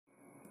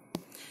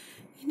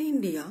In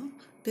India,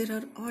 there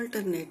are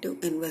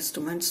alternative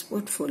investments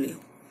portfolio.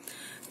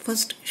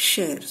 First,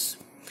 shares.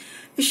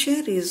 A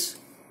share is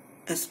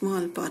a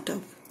small part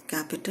of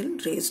capital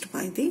raised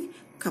by the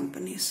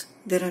companies.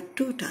 There are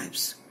two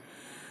types: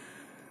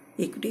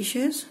 equity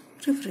shares,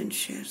 preference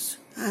shares.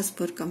 As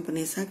per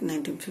Companies Act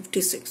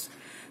 1956,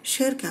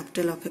 share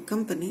capital of a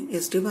company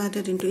is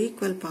divided into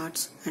equal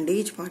parts and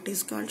each part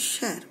is called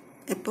share.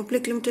 A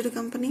public limited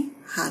company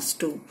has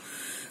to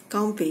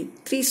complete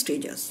three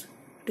stages: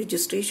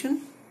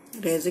 registration,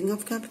 raising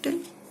of capital,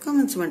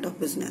 commencement of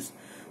business.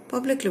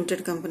 Public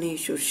limited company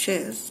issues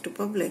shares to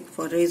public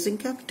for raising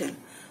capital.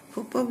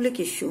 For public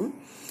issue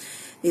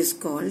is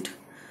called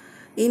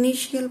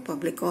initial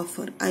public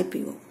offer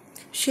 (IPO).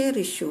 Share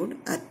issued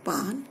at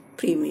par,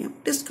 premium,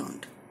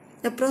 discount.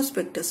 A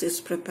prospectus is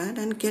prepared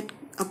and get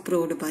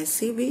approved by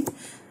SEBI,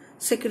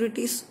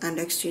 Securities and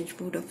Exchange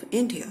Board of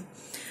India.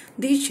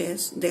 These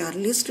shares, they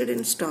are listed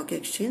in stock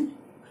exchange.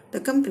 The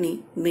company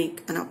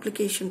make an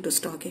application to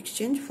stock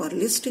exchange for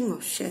listing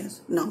of shares.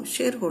 Now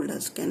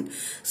shareholders can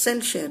sell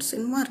shares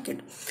in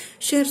market.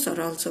 Shares are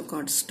also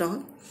called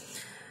stock,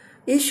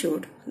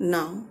 issued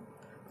now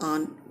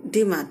on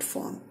demat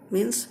form,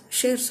 means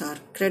shares are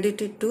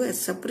credited to a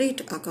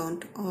separate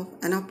account of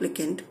an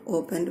applicant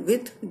opened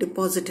with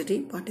depository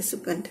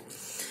participant,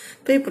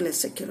 paperless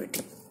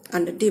security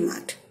under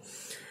demat.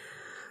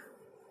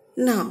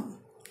 Now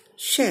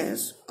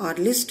shares are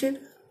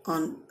listed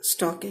on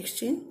stock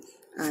exchange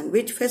and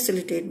which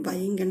facilitate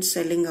buying and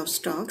selling of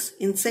stocks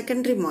in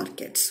secondary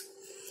markets.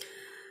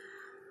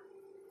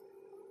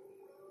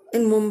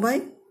 In Mumbai,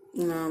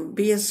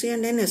 BSE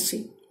and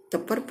NSE, the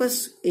purpose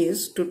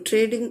is to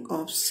trading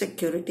of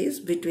securities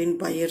between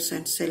buyers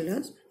and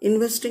sellers,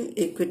 investing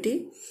equity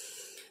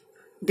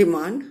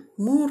demand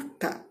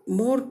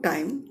more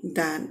time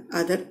than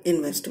other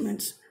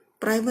investments.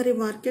 Primary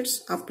markets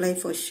apply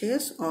for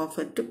shares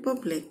offered to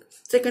public.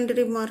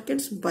 Secondary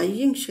markets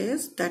buying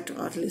shares that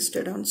are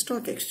listed on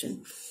stock exchange.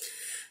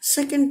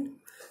 Second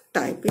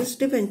type is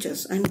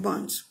debentures and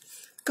bonds.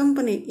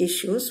 Company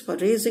issues for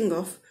raising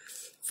of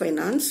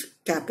finance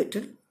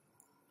capital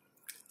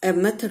a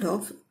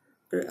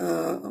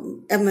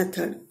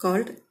method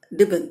called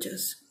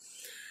debentures.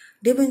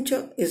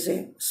 Debenture is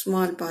a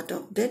small part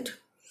of debt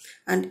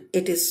and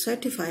it is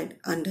certified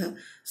under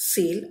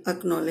seal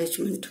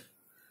acknowledgement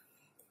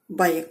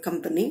by a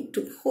company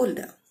to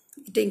holder.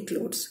 It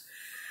includes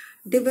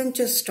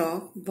debenture,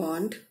 stock,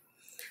 bond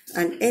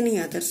and any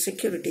other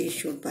security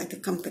issued by the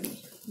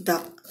company.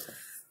 The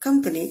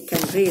company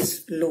can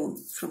raise loan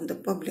from the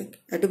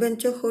public. A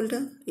debenture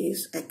holder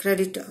is a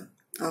creditor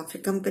of a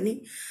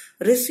company,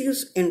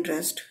 receives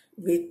interest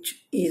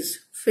which is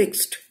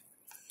fixed.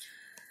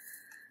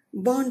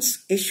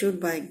 Bonds issued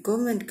by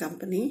government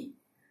company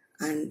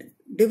and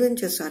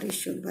debentures are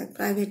issued by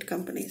private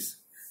companies.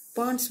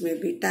 Bonds may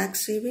be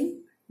tax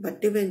saving, but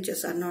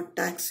debentures are not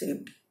tax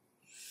saved.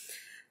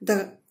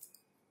 The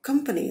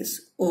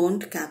company's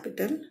owned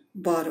capital,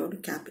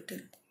 borrowed capital.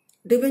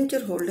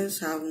 Debenture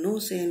holders have no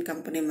say in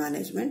company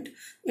management.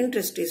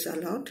 Interest is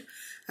allowed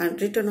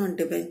and return on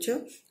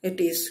debenture, it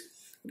is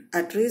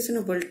at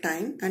reasonable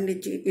time and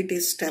it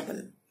is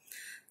stable.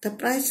 The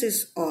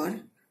prices are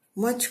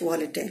much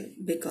volatile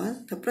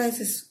because the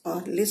prices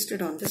are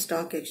listed on the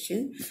stock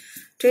exchange,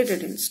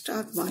 traded in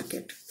stock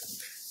market.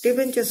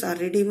 Debentures are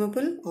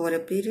redeemable over a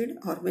period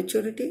or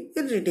maturity,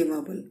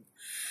 irredeemable.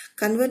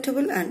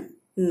 Convertible and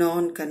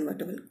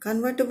non-convertible.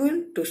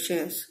 Convertible to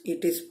shares,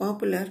 it is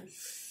popular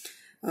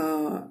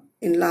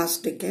in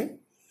last decade.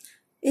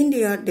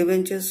 India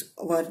debentures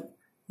were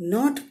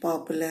not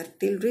popular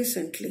till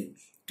recently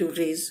to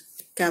raise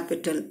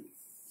capital.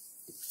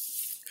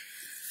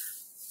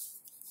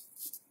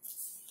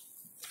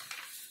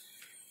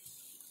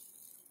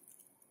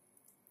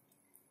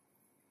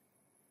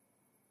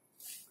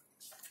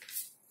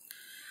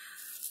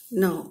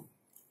 Now,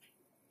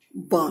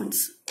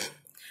 bonds.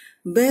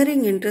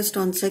 Bearing interest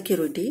on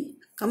security,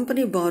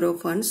 company borrow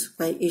funds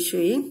by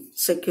issuing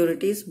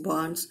securities,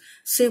 bonds,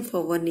 say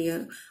for 1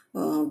 year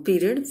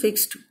period,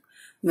 fixed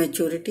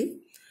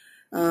maturity,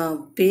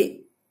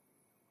 pay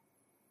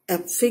a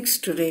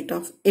fixed rate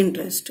of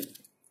interest.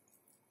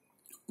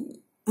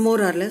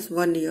 More or less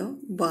 1 year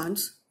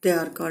bonds, they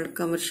are called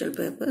commercial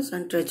papers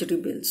and treasury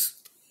bills.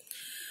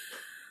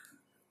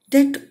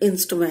 Debt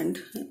instrument,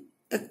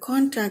 a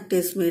contract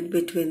is made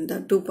between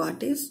the two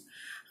parties,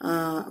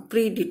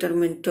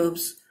 predetermined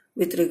terms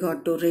with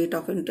regard to rate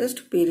of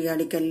interest,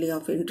 periodically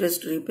of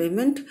interest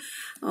repayment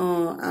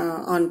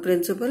on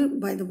principal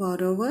by the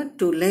borrower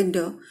to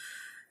lender.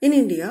 In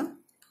India,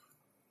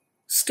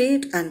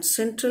 state and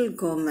central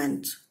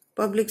governments,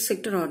 public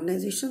sector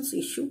organizations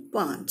issue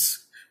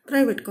bonds.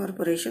 Private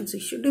corporations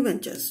issue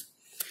debentures.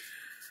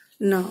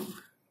 Now,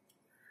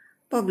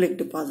 public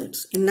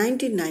deposits. In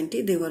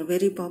 1990, they were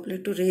very popular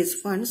to raise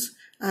funds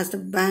as the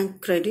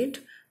bank credit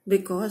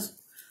because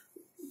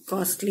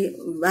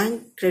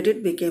bank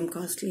credit became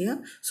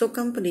costlier. So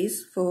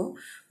companies for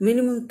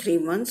minimum 3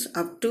 months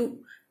up to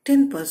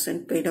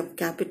 10% paid up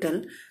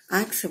capital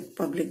accept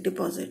public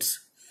deposits.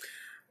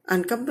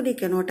 and company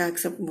cannot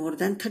accept more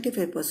than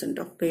 35%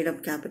 of paid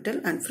up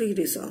capital and free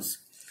resource.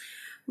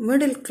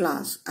 Middle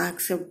class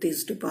accept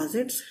these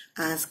deposits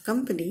as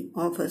company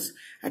offers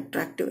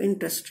attractive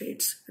interest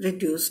rates,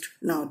 reduced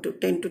now to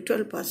 10 to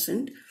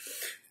 12%.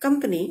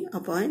 Company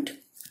appoint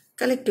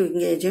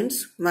collecting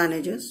agents,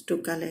 managers to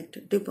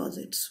collect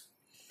deposits.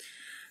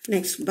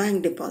 Next,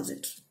 bank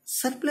deposits.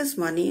 Surplus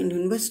money and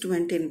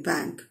investment in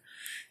bank.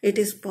 It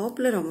is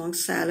popular among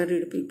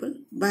salaried people.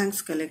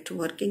 Banks collect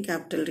working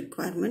capital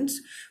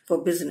requirements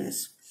for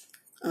business.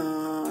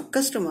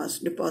 Customers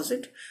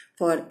deposit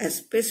for a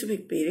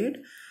specific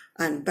period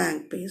and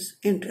bank pays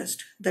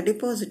interest. The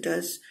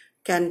depositors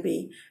can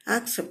be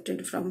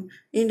accepted from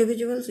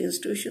individuals,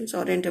 institutions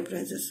or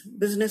enterprises.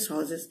 Business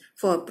houses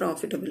for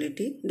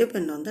profitability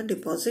depend on the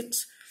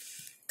deposits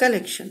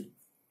collection.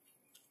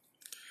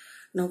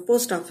 Now,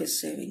 post office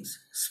savings.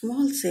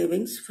 Small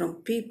savings from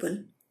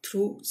people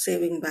through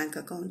saving bank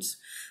accounts.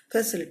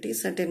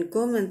 Facilities, certain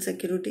government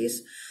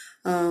securities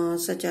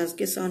such as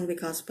Kisan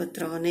Vikas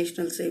Patra,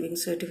 National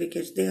Savings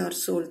Certificates, they are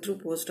sold through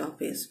post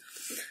office.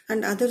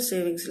 And other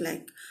savings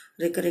like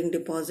recurring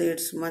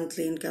deposits,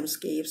 monthly income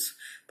schemes,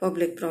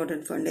 public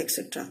provident fund,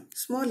 etc.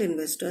 Small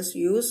investors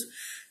use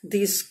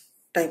these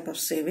type of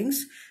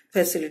savings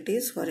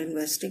facilities for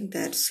investing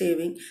their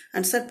saving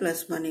and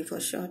surplus money for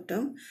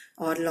short-term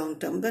or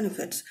long-term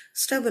benefits.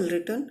 Stable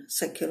return,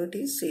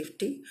 security,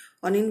 safety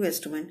on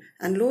investment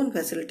and loan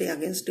facility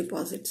against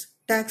deposits.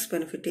 Tax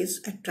benefit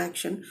is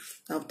attraction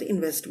of the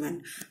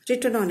investment.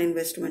 Return on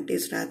investment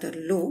is rather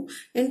low.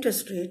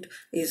 Interest rate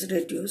is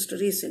reduced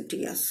recent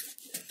years.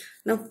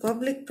 Now,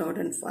 public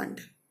provident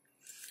fund.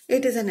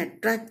 It is an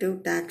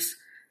attractive tax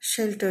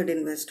sheltered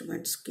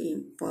investment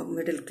scheme for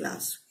middle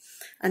class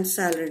and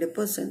salaried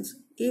persons,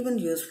 even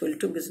useful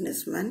to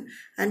businessmen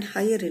and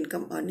higher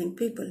income earning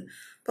people.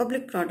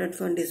 Public provident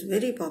fund is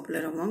very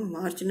popular among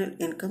marginal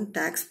income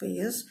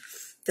taxpayers.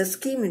 The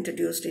scheme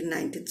introduced in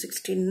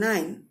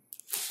 1969.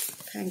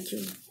 Thank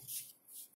you.